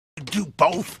you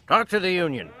both? Talk to the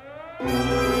union.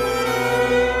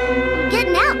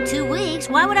 Getting out 2 weeks.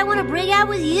 Why would I want to break out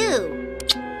with you?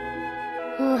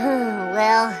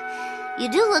 Well,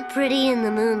 you do look pretty in the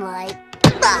moonlight.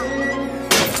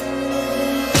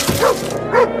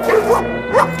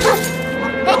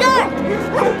 Hey, Dart!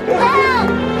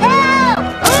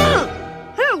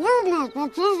 Help!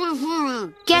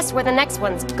 Guess where the next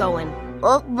one's going.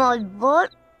 Up my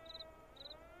butt?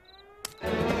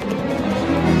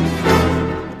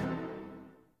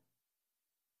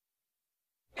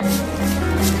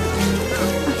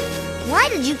 Why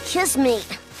did you kiss me?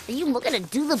 Are you looking to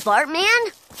do the Bart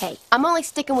man? Hey, I'm only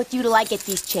sticking with you till I get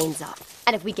these chains off.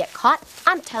 And if we get caught,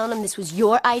 I'm telling them this was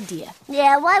your idea.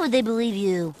 Yeah, why would they believe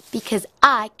you? Because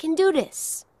I can do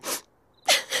this.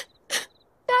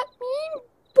 That mean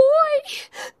boy!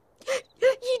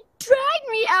 He dragged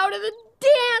me out of the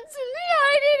dance, and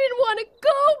I didn't want to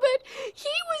go, but he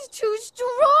was too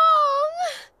strong.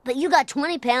 But you got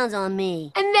 20 pounds on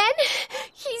me. And then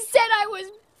he said I was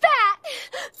fat.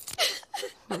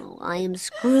 Oh, I am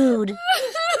screwed.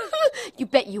 You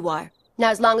bet you are. Now,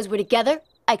 as long as we're together,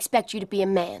 I expect you to be a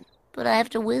man. But I have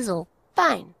to whizzle.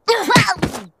 Fine.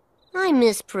 I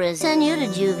miss prison. Send you to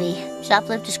juvie.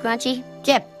 Shoplifter scrunchy?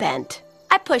 Get bent.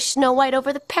 I pushed Snow White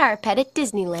over the parapet at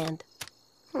Disneyland.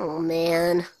 Oh,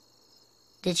 man.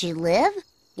 Did she live?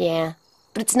 Yeah,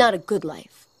 but it's not a good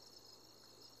life.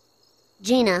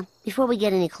 Gina, before we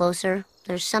get any closer,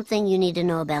 there's something you need to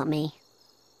know about me.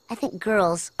 I think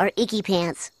girls are icky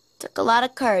pants. Took a lot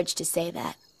of courage to say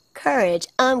that. Courage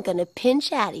I'm gonna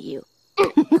pinch out of you.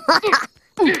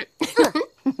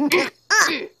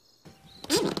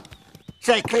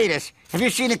 Say, Cletus, have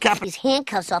you seen a couple? These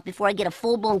handcuffs off before I get a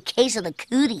full-blown case of the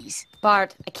cooties.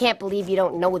 Bart, I can't believe you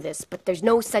don't know this, but there's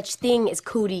no such thing as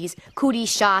cooties, cootie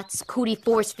shots, cootie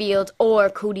force fields, or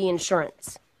cootie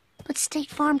insurance. But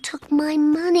State Farm took my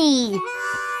money.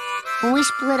 When we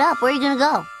split up, where are you gonna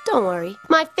go? Don't worry.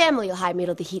 My family will hide me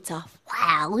till the heat's off.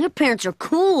 Wow, your parents are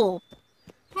cool.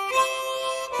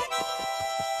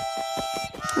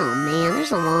 Oh, man,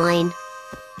 there's a line.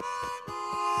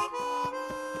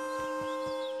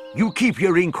 You keep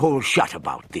your ink hole shut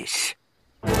about this.